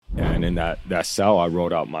And in that cell, I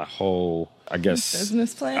wrote out my whole, I guess,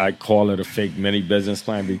 business plan. I call it a fake mini business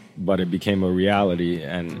plan, but it became a reality,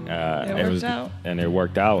 and it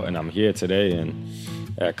worked out. And I'm here today, and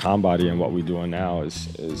at CONBODY, and what we're doing now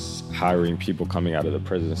is hiring people coming out of the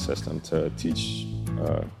prison system to teach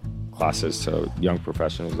classes to young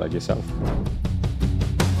professionals like yourself.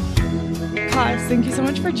 Coss, thank you so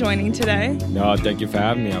much for joining today. No, thank you for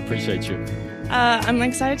having me. I appreciate you. I'm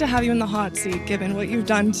excited to have you in the hot seat, given what you've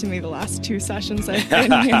done to me the last 2 sessions I've been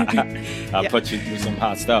here. I'll put you through some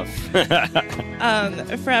hot stuff.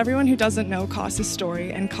 For everyone who doesn't know Coss's story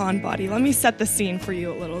and CONBODY, let me set the scene for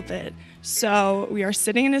you a little bit. So we are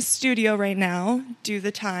sitting in his studio right now, due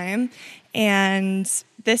the time, and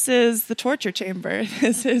this is the torture chamber.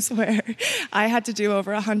 This is where I had to do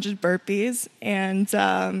over 100 burpees,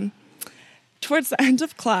 and towards the end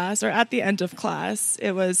of class, or at the end of class,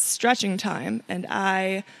 it was stretching time, and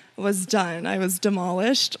I was done. I was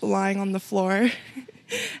demolished, lying on the floor,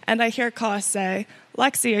 and I hear Coss say,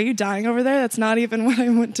 "Lexi, are you dying over there? That's not even what I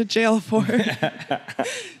went to jail for."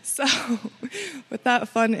 So, with that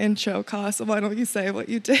fun intro, Coss, why don't you say what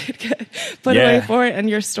you did get put away for and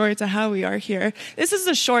your story to how we are here. This is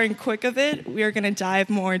the short and quick of it. We are going to dive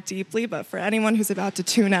more deeply, but for anyone who's about to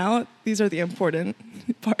tune out, these are the important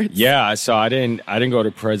parts. Yeah, so I didn't go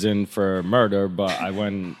to prison for murder, but I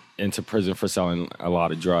went into prison for selling a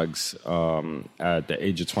lot of drugs. At the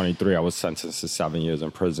age of 23, I was sentenced to 7 years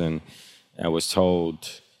in prison, and was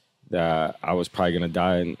told that I was probably going to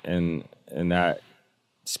die in that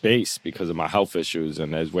space because of my health issues,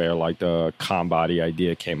 and that's where like the CONBODY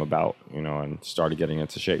idea came about, and started getting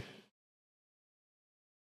into shape.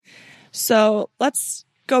 So let's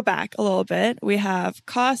go back a little bit. We have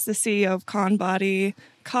Coss, the CEO of CONBODY,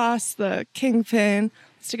 Coss, the Kingpin.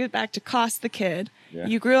 Let's take it back to Coss, the kid. Yeah.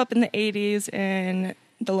 You grew up in the 80s in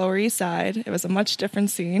the Lower East Side. It was a much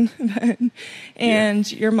different scene then. And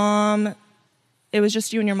your mom, it was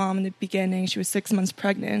just you and your mom in the beginning. She was 6 months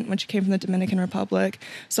pregnant when she came from the Dominican Republic.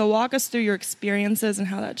 So walk us through your experiences and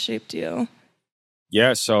how that shaped you.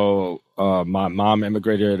 Yeah, so my mom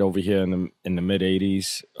immigrated over here in the mid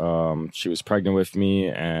 80s. She was pregnant with me,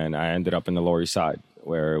 and I ended up in the Lower East Side,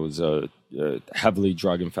 where it was a heavily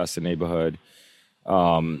drug infested neighborhood.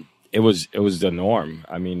 It was the norm.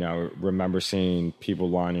 I mean, I remember seeing people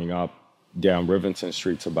lining up down Rivington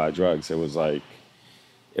Street to buy drugs. It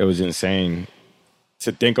was insane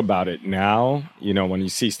to think about it now. When you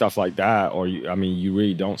see stuff like that, you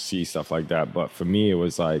really don't see stuff like that. But for me, it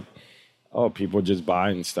was like, oh, people just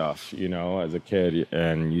buying stuff, as a kid,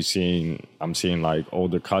 and I'm seeing like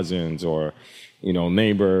older cousins or,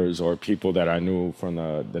 neighbors or people that I knew from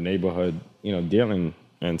the neighborhood, dealing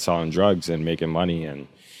and selling drugs and making money and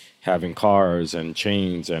having cars and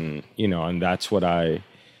chains, and, and that's what I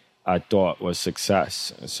thought was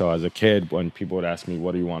success. So as a kid, when people would ask me,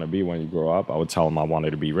 what do you want to be when you grow up? I would tell them I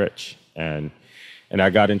wanted to be rich. And I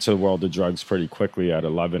got into the world of drugs pretty quickly. At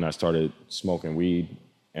 11, I started smoking weed.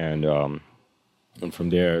 And from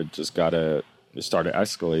there, it started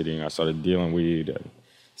escalating. I started dealing weed and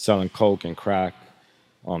selling coke and crack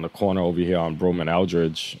on the corner over here on Broome and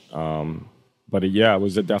Eldridge. But it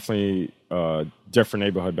was definitely a different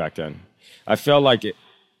neighborhood back then. I felt like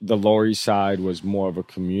the Lower East Side was more of a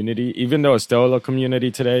community, even though it's still a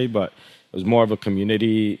community today, but it was more of a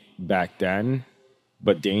community back then,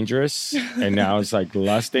 but dangerous. And now it's like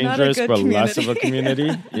less dangerous, but community. Less of a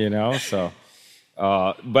community, So,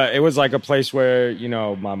 but it was like a place where,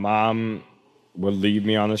 my mom would leave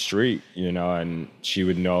me on the street, and she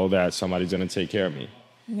would know that somebody's going to take care of me.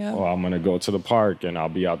 Yeah. Or I'm going to go to the park and I'll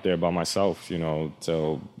be out there by myself,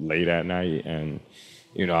 till late at night. And,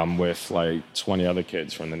 I'm with like 20 other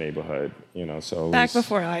kids from the neighborhood, so. Back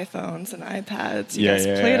before iPhones and iPads, you guys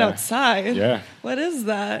played outside. Yeah. What is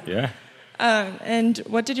that? Yeah. And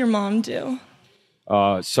what did your mom do?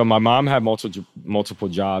 So my mom had multiple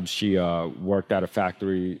jobs. She worked at a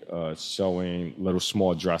factory sewing little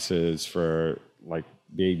small dresses for like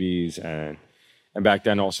babies. And back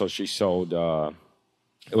then also she sold,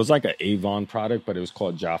 it was like an Avon product, but it was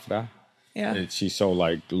called Jafra. Yeah. And she sold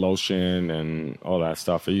like lotion and all that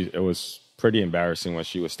stuff. It was pretty embarrassing when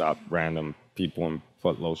she would stop random people and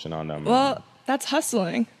put lotion on them. Well, that's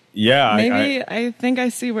hustling. Yeah. I think I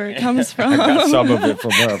see where it comes from. I got some of it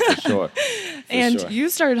from her, for sure. You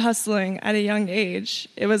started hustling at a young age.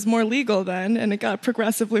 It was more legal then, and it got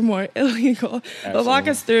progressively more illegal. Absolutely. But walk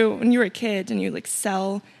us through when you were a kid and you like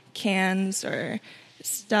sell cans or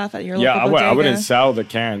stuff at your local bodega. I wouldn't sell the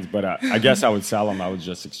cans, but I guess I would sell them. I would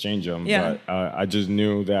just exchange them. Yeah. But I just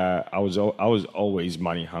knew that I was always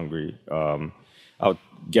money hungry. I would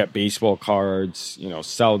get baseball cards,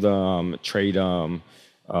 sell them, trade them.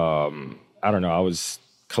 I don't know. I was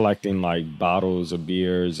collecting like bottles of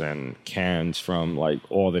beers and cans from like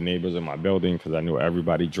all the neighbors in my building because I knew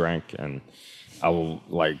everybody drank, and I will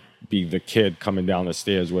like be the kid coming down the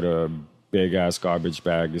stairs with a big ass garbage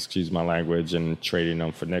bag, excuse my language, and trading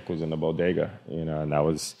them for nickels in the bodega, and that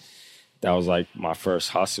was like my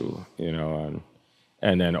first hustle, and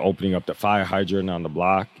then opening up the fire hydrant on the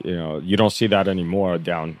block. You don't see that anymore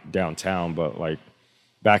downtown, but like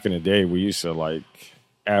back in the day, we used to like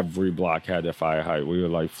every block had a fire hydrant. We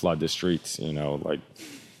would like flood the streets, like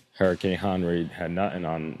Hurricane Henry had nothing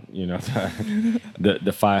on,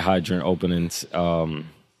 the fire hydrant openings.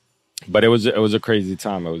 But it was a crazy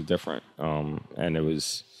time. It was different, and it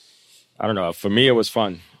was, I don't know. For me, it was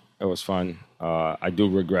fun. It was fun. I do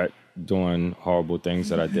regret doing horrible things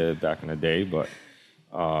that I did back in the day, but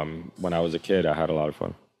when I was a kid, I had a lot of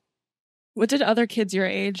fun. What did other kids your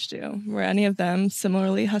age do? Were any of them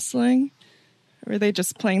similarly hustling? Or were they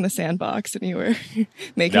just playing the sandbox and you were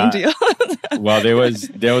making deals? Well, there was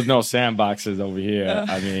no sandboxes over here.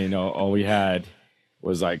 I mean, all we had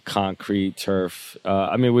was like concrete, turf.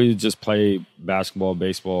 We would just play basketball,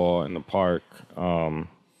 baseball in the park, and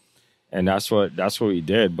that's what we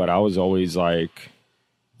did. But I was always like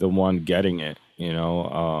the one getting it. I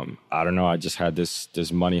don't know. I just had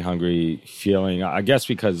this money hungry feeling. I guess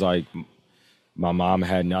because like my mom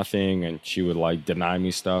had nothing and she would like deny me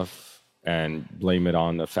stuff and blame it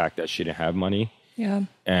on the fact that she didn't have money. Yeah.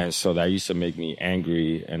 And so that used to make me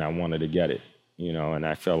angry and I wanted to get it, and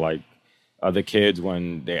I felt like other kids,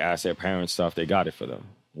 when they asked their parents stuff, they got it for them,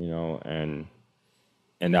 and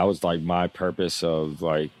that was like my purpose of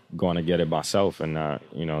like going to get it myself and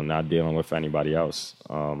not dealing with anybody else.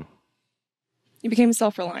 You became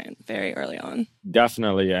self-reliant very early on.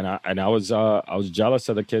 Definitely, and I was jealous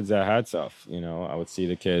of the kids that had stuff. I would see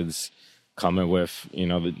the kids coming with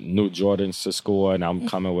the new Jordans to school, and I'm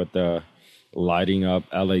coming with the lighting up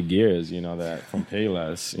LA Gears, that from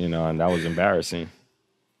Payless, and that was embarrassing.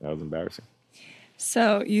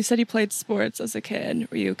 So you said you played sports as a kid.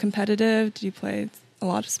 Were you competitive? Did you play a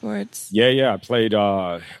lot of sports? Yeah. I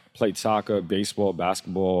played soccer, baseball,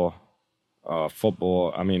 basketball.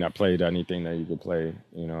 Football. I played anything that you could play.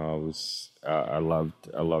 I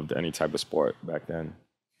loved any type of sport back then.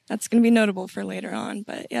 That's going to be notable for later on,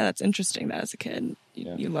 but yeah, that's interesting that as a kid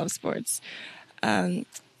you love sports. And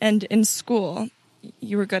in school,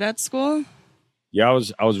 you were good at school? Yeah,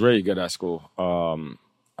 I was really good at school.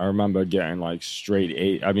 I remember getting like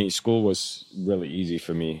straight A. School was really easy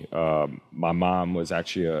for me. My mom was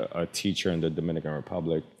actually a teacher in the Dominican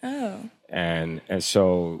Republic. Oh. And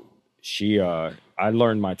so I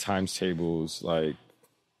learned my times tables like,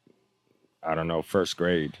 I don't know, first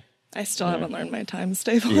grade. I still haven't learned my times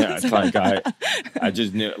tables. Yeah, it's like I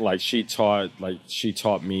just knew, like she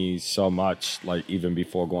taught me so much, like even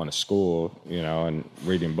before going to school, and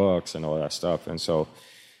reading books and all that stuff. And so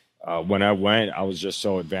when I went, I was just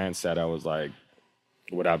so advanced that I was like,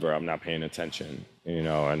 whatever, I'm not paying attention,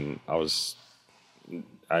 and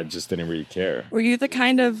I just didn't really care. Were you the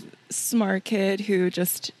kind of smart kid who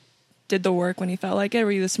just did the work when he felt like it? Or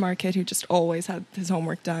were you the smart kid who just always had his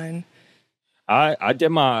homework done? I did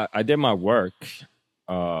my work.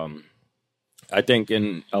 I think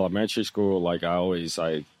in elementary school, like I always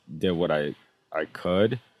did what I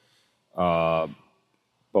could. But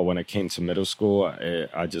when it came to middle school,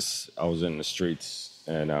 I was in the streets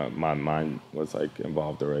and my mind was like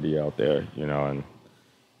involved already out there, and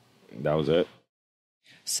that was it.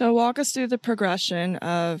 So walk us through the progression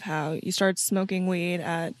of how you started smoking weed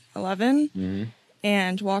at 11, mm-hmm.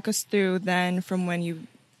 and walk us through then from when you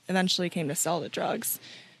eventually came to sell the drugs.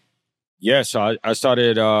 Yeah, so I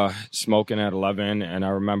started smoking at 11, and I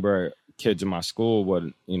remember kids in my school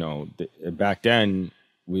would, back then,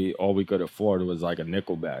 all we could afford was like a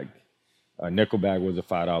nickel bag. A nickel bag was a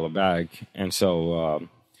 $5 bag, and so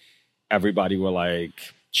everybody would like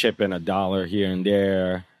chip in $1 here and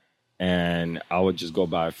there. And I would just go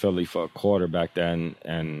buy a Philly for $0.25 back then,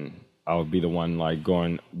 and I would be the one like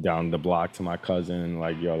going down the block to my cousin,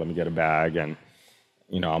 like, yo, let me get a bag. And,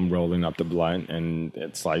 I'm rolling up the blunt, and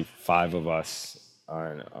it's like 5 of us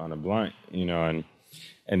on a blunt, and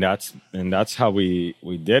that's how we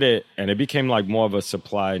did it. And it became like more of a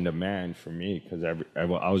supply and demand for me because I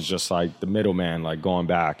was just like the middleman, like going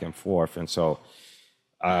back and forth. And so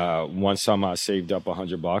one summer I saved up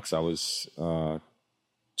 $100. I was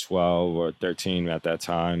 12 or 13 at that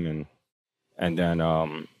time, and then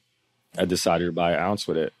I decided to buy an ounce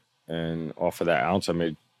with it, and off of that ounce I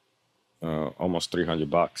made almost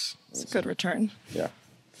 $300. It's a good return. Yeah.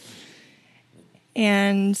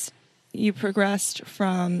 And you progressed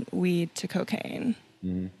from weed to cocaine.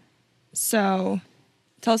 Mm-hmm. So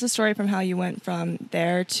Tell us a story from how you went from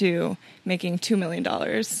there to making $2 million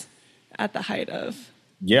at the height of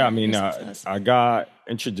Yeah, I mean, your success. I got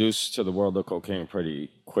introduced to the world of cocaine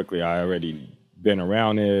pretty quickly. I already been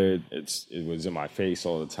around it. It was in my face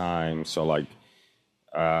all the time. So like,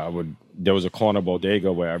 there was a corner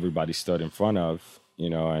bodega where everybody stood in front of,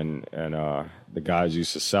 and the guys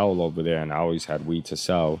used to sell over there, and I always had weed to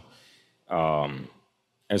sell. And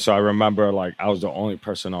so I remember like I was the only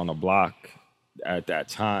person on the block at that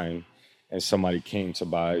time, and somebody came to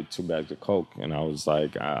buy 2 bags of coke, and I was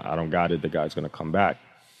like, I don't got it. The guy's gonna come back,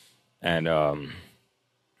 and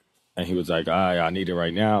he was like, I need it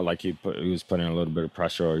right now. Like he was putting a little bit of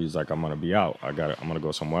pressure. Or he's like, I'm gonna be out. I'm gonna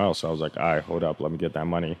go somewhere else. So I was like, all right, hold up, let me get that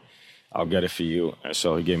money. I'll get it for you. And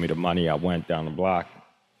so he gave me the money. I went down the block.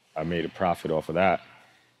 I made a profit off of that,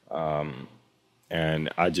 and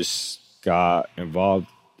I just got involved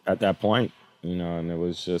at that point, and it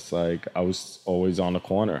was just like I was always on the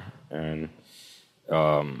corner. And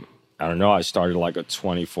I don't know, I started like a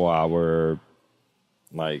 24-hour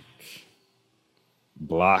like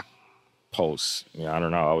block post. I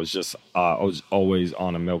don't know. I was always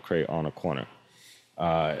on a milk crate on a corner.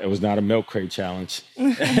 It was not a milk crate challenge,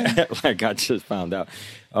 like I just found out.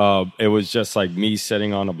 It was just like me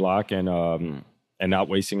sitting on the block and not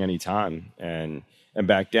wasting any time. And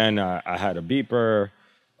back then I had a beeper,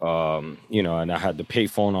 and I had the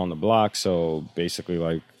payphone on the block. So basically,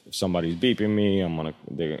 like if somebody's beeping me,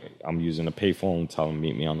 I'm using the payphone, tell them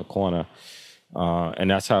meet me on the corner, and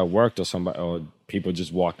that's how it worked. Or people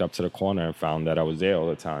just walked up to the corner and found that I was there all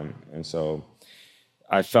the time, and so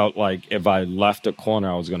I felt like if I left the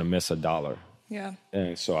corner, I was going to miss $1. Yeah.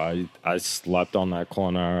 And so I slept on that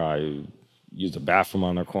corner. I used the bathroom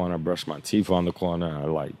on the corner, brushed my teeth on the corner. I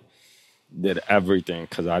like did everything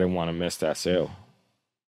because I didn't want to miss that sale.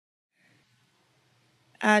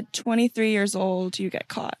 At 23 years old, you get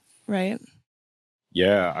caught, right?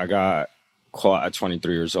 Yeah, I got caught at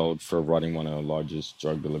 23 years old for running one of the largest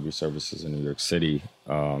drug delivery services in New York City.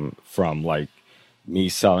 From like me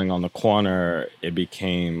selling on the corner, it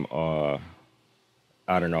became, I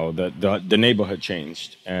don't know, the neighborhood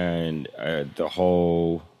changed, and my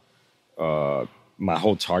whole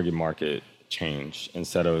target market changed.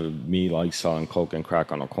 Instead of me like selling coke and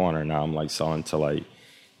crack on the corner, now I'm like selling to like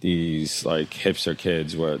these like hipster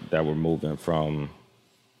kids that were moving from,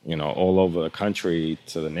 all over the country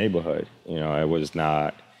to the neighborhood. It was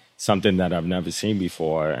not something that I've never seen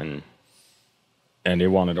before, and they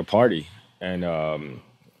wanted a party. And a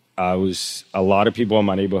lot of people in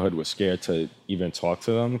my neighborhood were scared to even talk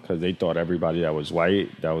to them because they thought everybody that was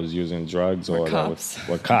white that was using drugs or cops.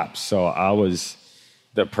 Were cops. So I was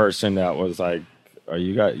the person that was like,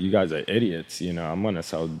 you guys are idiots. I'm going to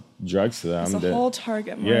sell drugs to them. It's a whole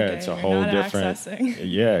target market. Yeah, it's a whole different. Accessing.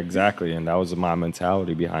 Yeah, exactly. And that was my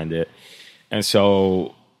mentality behind it. And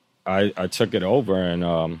so I took it over, and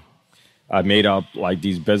I made up like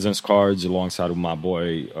these business cards alongside with my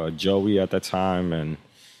boy Joey at that time, and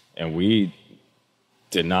we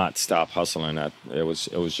did not stop hustling. It was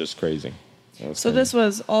just crazy. This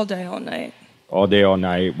was all day, all night. All day, all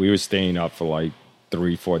night. We were staying up for like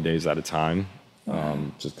 3-4 days at a time,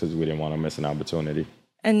 just because we didn't want to miss an opportunity.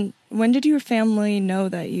 And when did your family know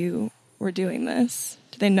that you were doing this?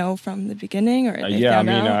 Did they know from the beginning, or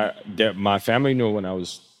my family knew when I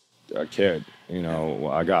was a kid.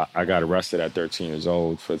 I got arrested at 13 years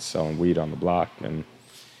old for selling weed on the block, and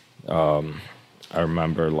I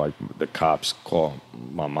remember like the cops called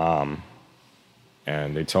my mom,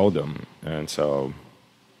 and they told them, and so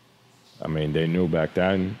I mean they knew back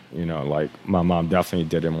then. Like my mom definitely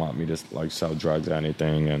didn't want me to like sell drugs or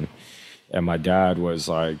anything, and my dad was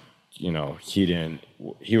like,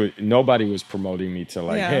 nobody was promoting me to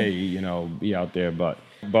like, hey, be out there, but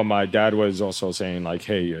my dad was also saying like,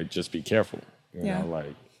 hey, just be careful.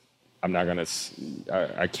 Like I'm not gonna,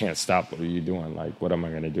 I can't stop. What are you doing? Like, what am I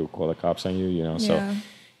gonna do? Call the cops on you? So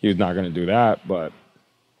he was not gonna do that, but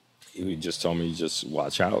he just told me just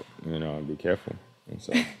watch out, and be careful.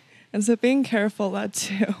 And so being careful led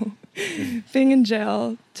to being in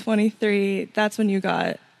jail. 23. That's when you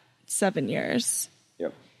got 7 years.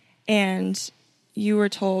 Yep. And you were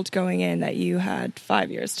told going in that you had 5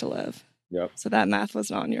 years to live. Yep. So that math was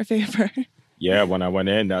not in your favor. Yeah, when I went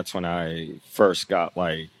in, that's when I first got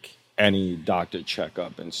like any doctor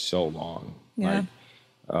checkup in so long. Yeah.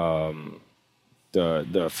 Like,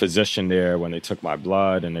 the physician there, when they took my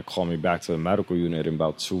blood and they called me back to the medical unit, in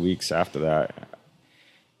about 2 weeks after that,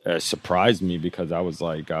 it surprised me because I was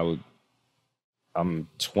like, I'm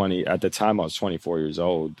 20 at the time. I was 24 years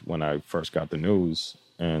old when I first got the news,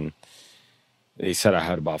 and they said I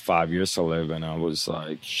had about 5 years to live, and I was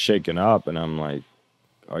like shaken up, and I'm like,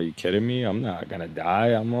 are you kidding me? I'm not gonna die.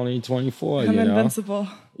 I'm only 24. I'm you know. invincible.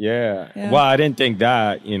 Yeah. Yeah. Well, I didn't think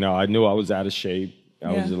that. I knew I was out of shape.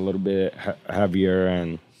 I Yeah. was a little bit heavier,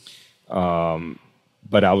 and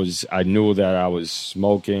but I knew that I was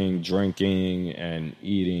smoking, drinking, and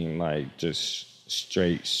eating like just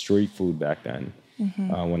straight street food back then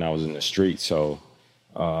when I was in the street. So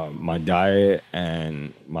my diet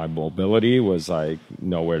and my mobility was like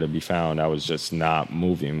nowhere to be found. I was just not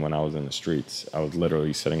moving when I was in the streets. I was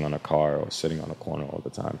literally sitting on a car or sitting on a corner all the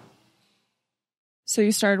time. So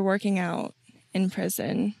you started working out in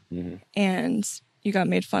prison, and you got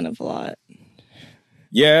made fun of a lot.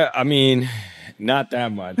 Yeah, I mean, not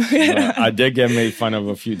that much. But I did get made fun of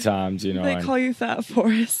a few times, They call you Fat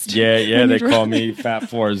Forrest. Yeah, they call me Fat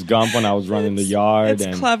Forrest Gump when I was running the yard.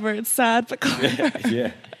 It's clever. It's sad, but clever.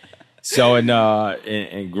 Yeah. So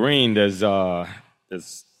in Green, there's the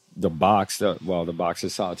box. The box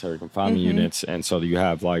is solitary confinement units, and so you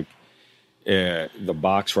have like the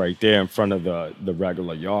box right there in front of the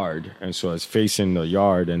regular yard, and so it's facing the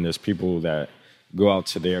yard, and there's people that go out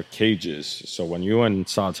to their cages. So when you're in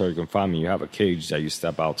solitary confinement, you have a cage that you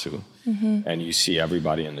step out to, and you see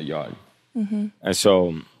everybody in the yard. And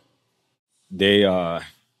so there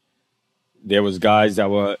was guys that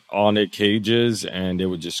were on their cages, and they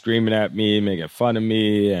were just screaming at me, making fun of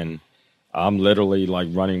me, and I'm literally like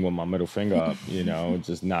running with my middle finger up,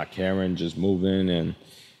 just not caring, just moving,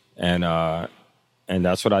 and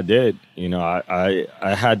that's what I did. I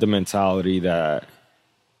had the mentality that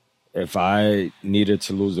if I needed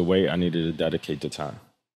to lose the weight, I needed to dedicate the time.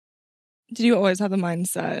 Did you always have the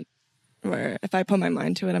mindset where if I put my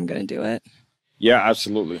mind to it, I'm going to do it? Yeah,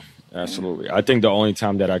 absolutely. Absolutely. I think the only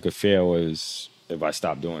time that I could fail is if I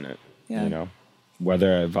stopped doing it,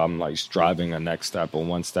 whether if I'm like striving a next step or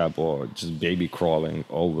one step or just baby crawling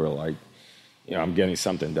over, like, I'm getting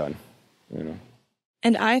something done,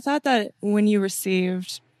 And I thought that when you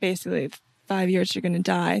received basically 5 years you're going to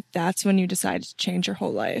die, that's when you decided to change your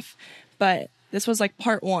whole life. But this was like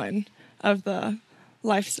part one of the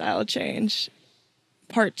lifestyle change.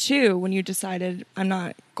 Part two, when you decided I'm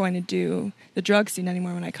not going to do the drug scene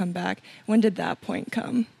anymore when I come back, when did that point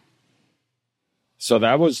come? So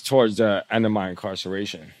that was towards the end of my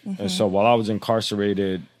incarceration. And so while I was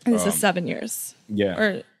incarcerated... And this is 7 years. Yeah.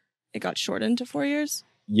 Or it got shortened to 4 years?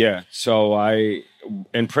 Yeah. So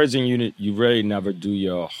in prison, you really never do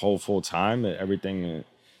your whole full time. Everything.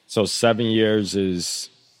 So 7 years is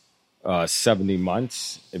 70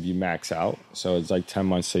 months if you max out. So it's like 10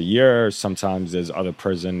 months a year. Sometimes there's other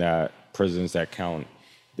prisons that count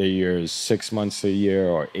their years 6 months a year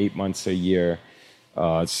or 8 months a year.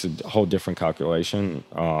 It's a whole different calculation.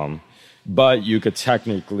 But you could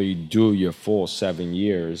technically do your full 7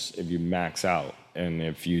 years if you max out and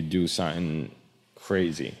if you do something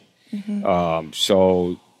crazy.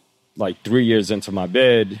 So like 3 years into my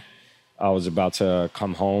bid, I was about to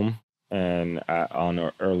come home and on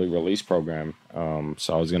an early release program.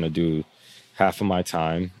 So I was going to do half of my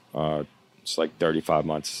time. It's like 35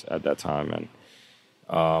 months at that time. And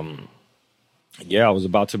I was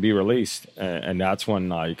about to be released. And that's when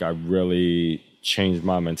like I really changed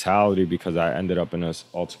my mentality because I ended up in this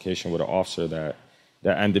altercation with an officer that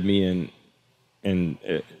ended me in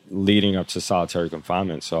leading up to solitary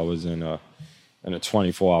confinement. So I was in a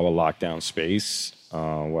 24-hour lockdown space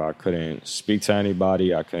where I couldn't speak to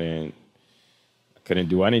anybody. I couldn't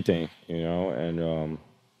do anything, and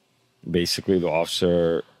basically the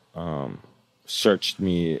officer searched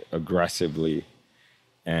me aggressively.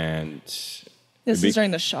 And this is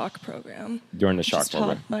during the shock program. During the shock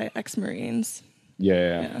program. Taught by ex-Marines.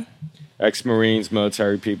 Yeah. Ex-Marines,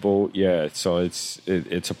 military people. Yeah. So it's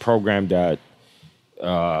a program that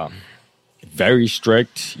very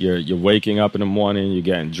strict. You're waking up in the morning, you're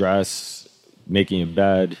getting dressed, making your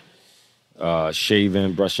bed,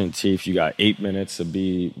 shaving, brushing teeth. You got 8 minutes to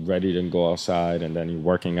be ready to go outside, and then you're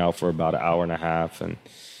working out for about an hour and a half.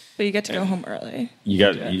 But you get to go home early. You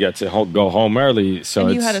get to go home early. So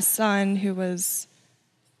and you had a son who was,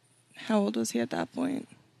 how old was he at that point?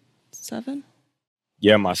 7?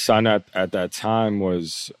 Yeah, my son at that time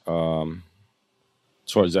was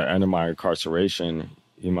towards the end of my incarceration.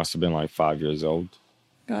 He must have been like 5 years old.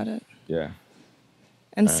 Got it. Yeah.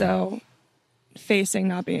 And so facing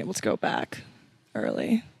not being able to go back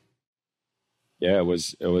early. Yeah, it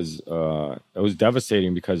was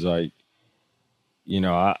devastating because like,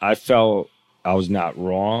 I felt I was not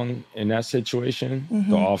wrong in that situation.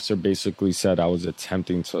 The officer basically said I was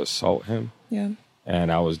attempting to assault him. Yeah.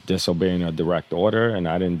 And I was disobeying a direct order, and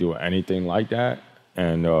I didn't do anything like that.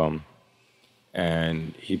 And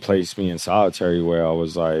he placed me in solitary where I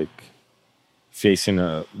was like facing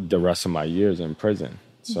the rest of my years in prison.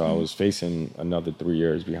 So I was facing another 3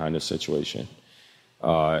 years behind the situation.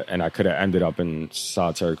 And I could have ended up in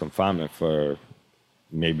solitary confinement for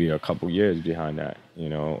maybe a couple years behind that,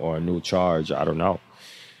 or a new charge. I don't know.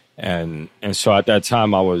 And so at that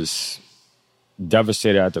time, I was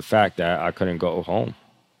devastated at the fact that I couldn't go home.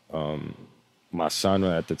 My son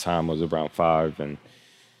at the time was around 5,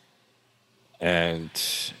 and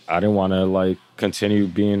I didn't want to continue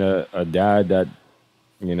being a dad that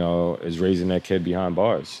is raising that kid behind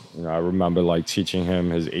bars. I remember teaching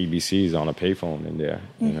him his ABCs on a payphone in there,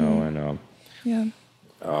 and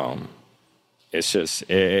it's just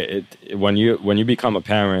when you become a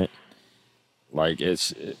parent,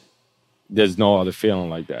 there's no other feeling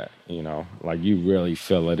like that, you really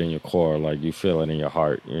feel it in your core, you feel it in your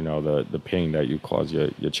heart, the pain that you cause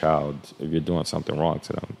your child if you're doing something wrong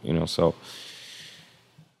to them, so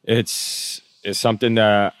it's something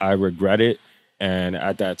that I regretted. And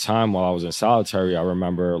at that time, while I was in solitary, I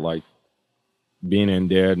remember being in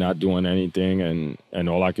there, not doing anything, and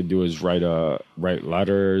all I could do is write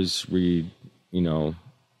letters, read,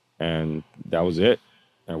 and that was it,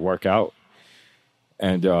 and work out.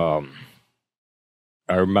 And I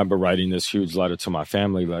remember writing this huge letter to my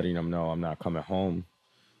family, letting them know I'm not coming home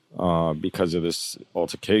because of this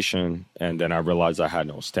altercation. And then I realized I had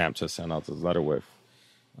no stamp to send out this letter with.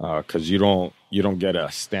 Because you don't get a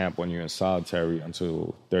stamp when you're in solitary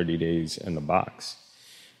until 30 days in the box.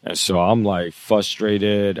 And so I'm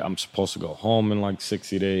frustrated. I'm supposed to go home in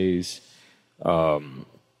 60 days. And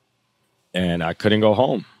I couldn't go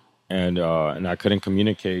home. And I couldn't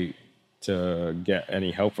communicate to get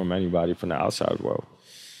any help from anybody from the outside world.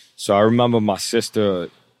 So I remember my sister,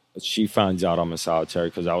 she finds out I'm in solitary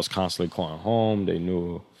because I was constantly calling home. They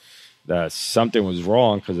knew that something was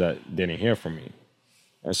wrong because they didn't hear from me.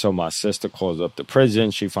 And so my sister calls up the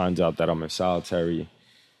prison. She finds out that I'm in solitary.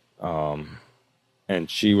 And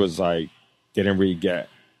she was didn't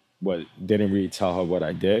really tell her what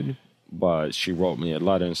I did, but she wrote me a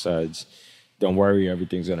letter and says, "Don't worry,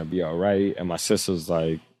 everything's going to be all right." And my sister's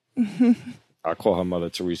I call her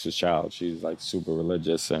Mother Teresa's child. She's super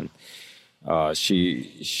religious. And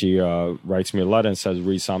she writes me a letter and says,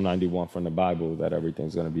 "Read Psalm 91 from the Bible, that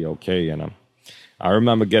everything's going to be okay." And I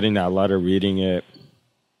remember getting that letter, reading it.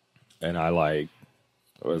 And I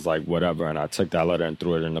was whatever. And I took that letter and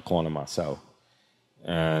threw it in the corner myself.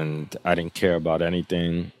 And I didn't care about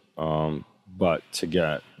anything but to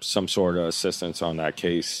get some sort of assistance on that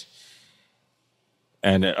case.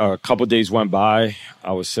 And a couple of days went by.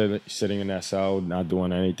 I was sitting in that cell, not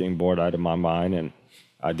doing anything, bored out of my mind. And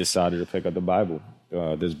I decided to pick up the Bible,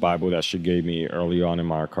 this Bible that she gave me early on in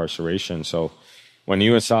my incarceration. So when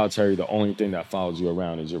you're in solitary, the only thing that follows you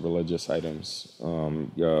around is your religious items,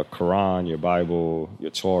 your Quran, your Bible,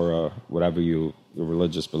 your Torah, whatever your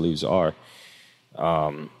religious beliefs are.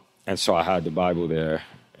 And so I had the Bible there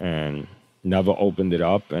and never opened it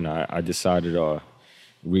up. And I decided to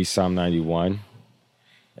read Psalm 91.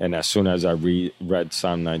 And as soon as I read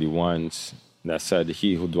Psalm 91, that said,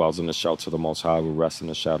 "He who dwells in the shelter of the Most High will rest in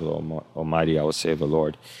the shadow of the Almighty. I will say of the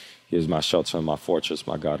Lord, He is my shelter and my fortress,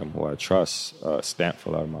 my God, in whom I trust," stamp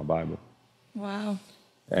fell out of my Bible. Wow.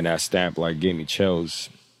 And that stamp gave me chills.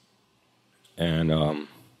 And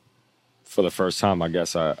for the first time, I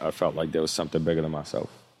guess I felt like there was something bigger than myself.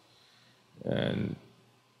 And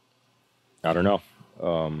I don't know.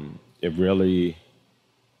 It really,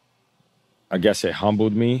 I guess it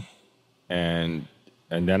humbled me. And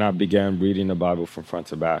then I began reading the Bible from front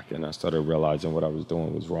to back, and I started realizing what I was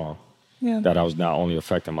doing was wrong. Yeah. That I was not only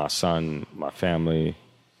affecting my son, my family,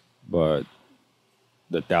 but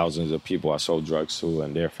the thousands of people I sold drugs to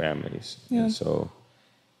and their families. Yeah. And so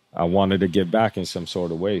I wanted to give back in some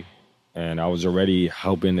sort of way. And I was already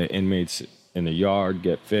helping the inmates in the yard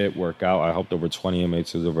get fit, work out. I helped over 20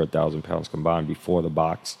 inmates. It was over 1,000 pounds combined before the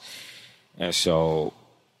box. And so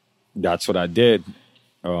that's what I did.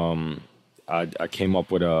 I came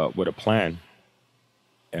up with a plan.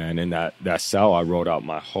 And in that cell, I wrote out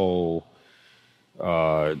my whole,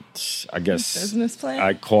 I guess, business plan.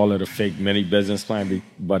 I call it a fake mini business plan,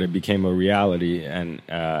 but it became a reality, and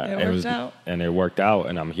it worked out.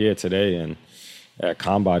 And I'm here today, and at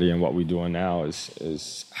CONBODY, and what we're doing now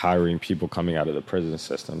is hiring people coming out of the prison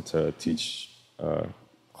system to teach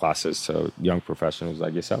classes to young professionals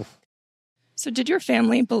like yourself. So, did your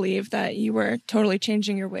family believe that you were totally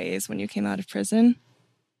changing your ways when you came out of prison?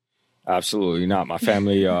 Absolutely not. My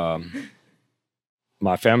family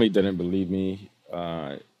didn't believe me.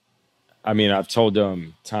 I mean, I've told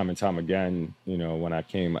them time and time again, when I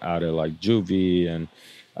came out of juvie, and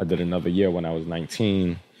I did another year when I was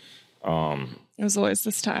 19. It was always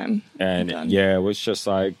this time. And yeah, it was just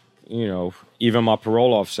even my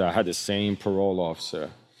parole officer, I had the same parole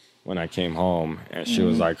officer when I came home, and she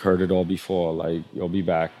was like, heard it all before, like, you'll be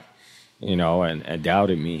back, and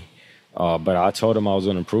doubted me. But I told them I was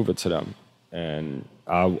going to prove it to them. And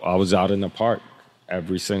I was out in the park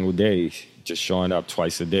every single day, just showing up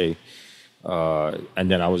twice a day.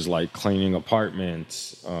 And then I was like cleaning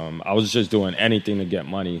apartments. I was just doing anything to get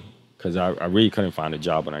money because I really couldn't find a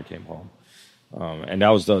job when I came home. And that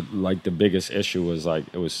was the biggest issue was like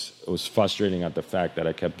it was frustrating at the fact that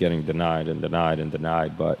I kept getting denied and denied and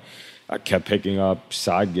denied, but I kept picking up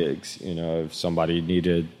side gigs. If somebody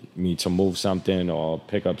needed me to move something or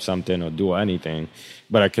pick up something or do anything,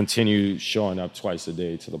 but I continued showing up twice a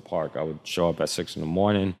day to the park. I would show up at 6 in the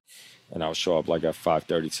morning, and I would show up like at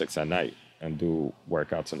 5:36 at night and do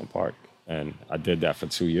workouts in the park. And I did that for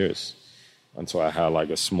 2 years until I had like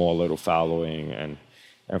a small little following, and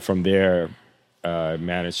from there. I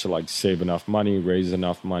managed to like save enough money, raise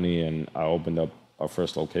enough money, and I opened up our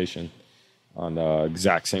first location on the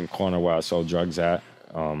exact same corner where I sold drugs at.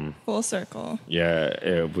 Full circle. Yeah,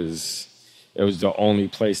 it was the only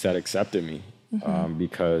place that accepted me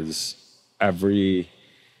because every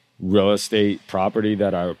real estate property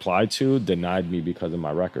that I applied to denied me because of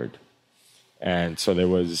my record. And so there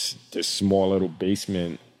was this small little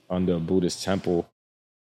basement under a Buddhist temple,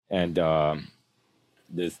 and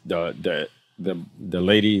the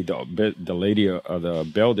lady of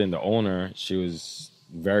the building, the owner, she was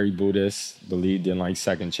very Buddhist, believed in like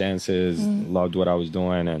second chances, loved what I was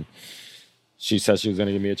doing, and she said she was going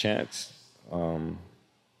to give me a chance. And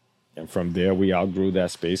from there, we outgrew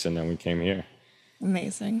that space, and then we came here.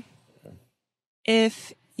 Amazing.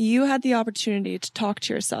 If you had the opportunity to talk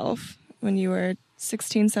to yourself when you were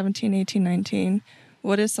 16, 17, 18, 19,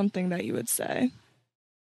 what is something that you would say?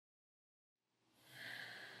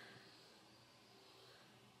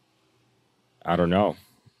 I don't know.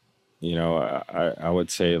 I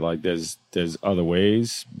would say like there's other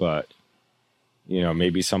ways, but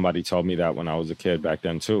maybe somebody told me that when I was a kid back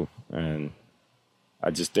then too. And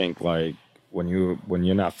I just think like when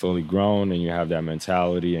you're not fully grown and you have that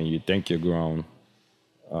mentality and you think you're grown,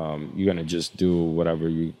 you're gonna just do whatever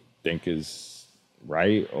you think is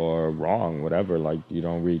right or wrong, whatever. Like you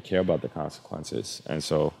don't really care about the consequences. And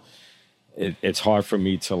so it's hard for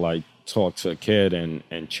me to like talk to a kid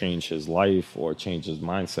and change his life or change his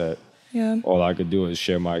mindset. Yeah. All I could do is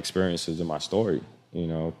share my experiences and my story.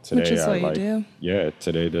 Today which is what you do. Yeah,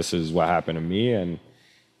 today this is what happened to me, and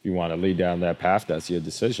if you want to lead down that path, that's your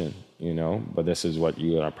decision. But this is what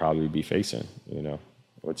you're gonna probably be facing.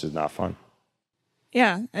 Which is not fun.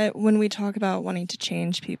 Yeah, when we talk about wanting to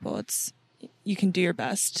change people, it's you can do your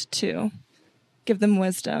best to give them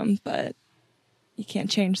wisdom, but you can't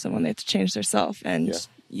change someone. They have to change themselves. And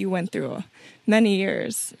you went through many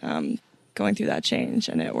years going through that change,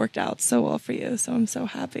 and it worked out so well for you. So I'm so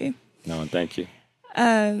happy. No, thank you.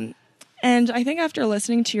 And I think after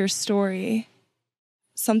listening to your story,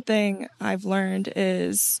 something I've learned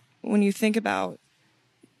is when you think about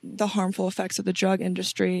the harmful effects of the drug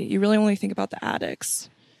industry, you really only think about the addicts.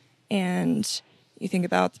 And you think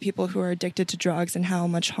about the people who are addicted to drugs and how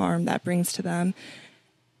much harm that brings to them.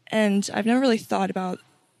 And I've never really thought about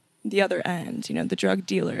the other end, the drug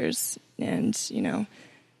dealers. And,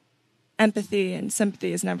 empathy and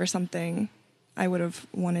sympathy is never something I would have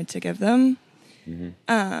wanted to give them.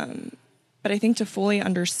 But I think to fully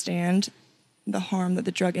understand the harm that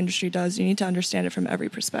the drug industry does, you need to understand it from every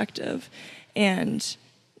perspective. And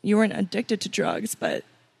you weren't addicted to drugs, but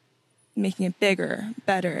making it bigger,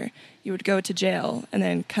 better. You would go to jail and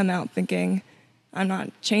then come out thinking, I'm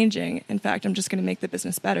not changing. In fact, I'm just going to make the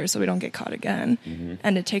business better so we don't get caught again.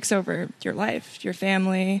 And it takes over your life, your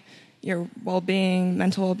family, your well-being,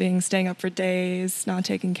 mental well-being, staying up for days, not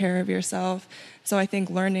taking care of yourself. So I think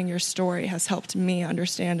learning your story has helped me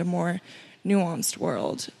understand a more nuanced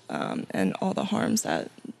world and all the harms that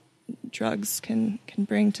drugs can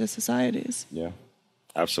bring to societies. Yeah,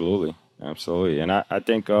 absolutely. And I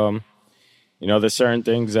think, there's certain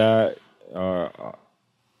things that are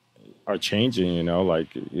changing,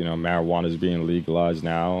 marijuana is being legalized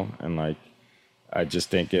now. And I just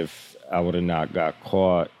think if I would have not got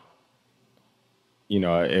caught,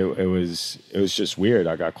 it was just weird.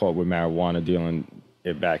 I got caught with marijuana dealing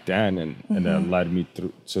it back then, and that led me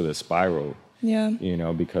through to the spiral. Yeah.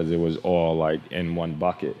 Because it was all in one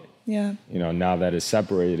bucket. Yeah. Now that it's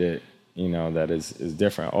separated, that is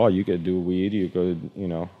different. Oh, you could do weed, you could,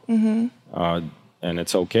 and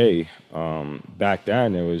it's okay. Back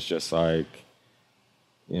then it was just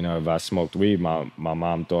if I smoked weed, my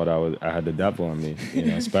mom thought I had the devil in me,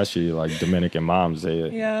 especially Dominican moms.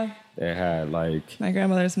 They had like my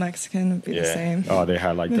grandmother's Mexican would be the same. Oh, they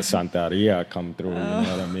had like the Santeria come through. You know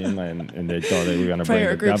what I mean? And they thought they were gonna bring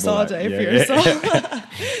the groups devil all day for yourself.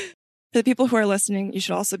 For the people who are listening, you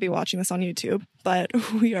should also be watching this on YouTube, but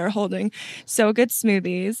we are holding So Good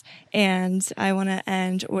smoothies, and I want to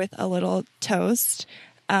end with a little toast.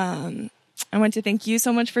 I want to thank you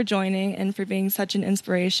so much for joining and for being such an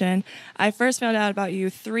inspiration. I first found out about you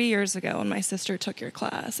 3 years ago when my sister took your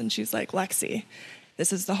class, and she's like, Lexi,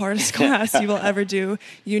 this is the hardest class you will ever do.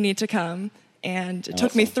 You need to come. And it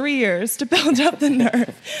took me 3 years to build up the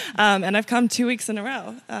nerve. And I've come 2 weeks in a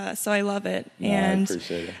row. So I love it. And I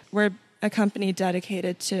appreciate it. We're a company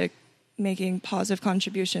dedicated to making positive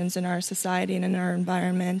contributions in our society and in our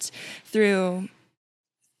environment through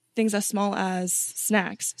things as small as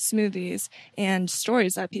snacks, smoothies, and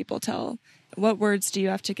stories that people tell. What words do you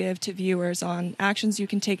have to give to viewers on actions you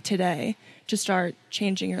can take today to start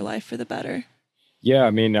changing your life for the better? Yeah,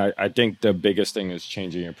 I mean, I think the biggest thing is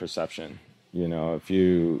changing your perception. You know, if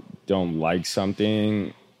you don't like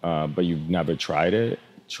something, but you've never tried it,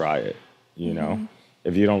 try it, you know?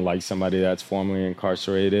 If you don't like somebody that's formerly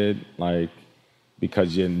incarcerated, like,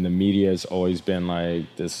 because in the media has always been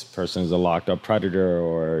like, this person is a locked up predator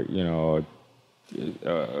or, you know,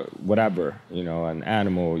 whatever, you know, an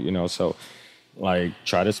animal, you know? So, like,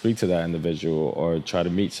 try to speak to that individual or try to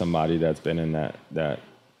meet somebody that's been in that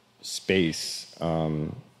space,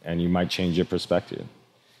 and you might change your perspective.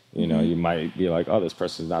 You know, you might be like, oh, this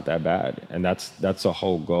person's not that bad. And that's the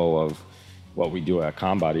whole goal of what we do at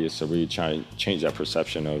CONBODY, is to really try and change that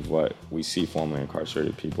perception of what we see formerly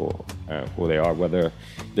incarcerated people, who they are, whether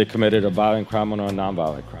they committed a violent crime or a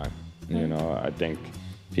nonviolent crime. You know, I think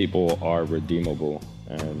people are redeemable.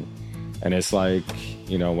 And it's like,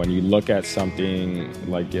 you know, when you look at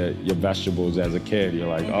something like your vegetables as a kid, you're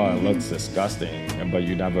like, oh, it looks disgusting, but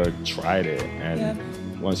you never tried it. And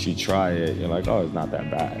once you try it, you're like, oh, it's not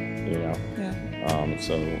that bad, you know?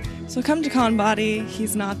 So come to CONBODY.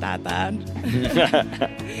 He's not that bad.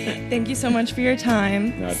 Thank you so much for your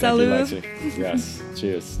time. No, thank you, Lexi. Yes,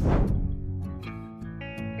 cheers.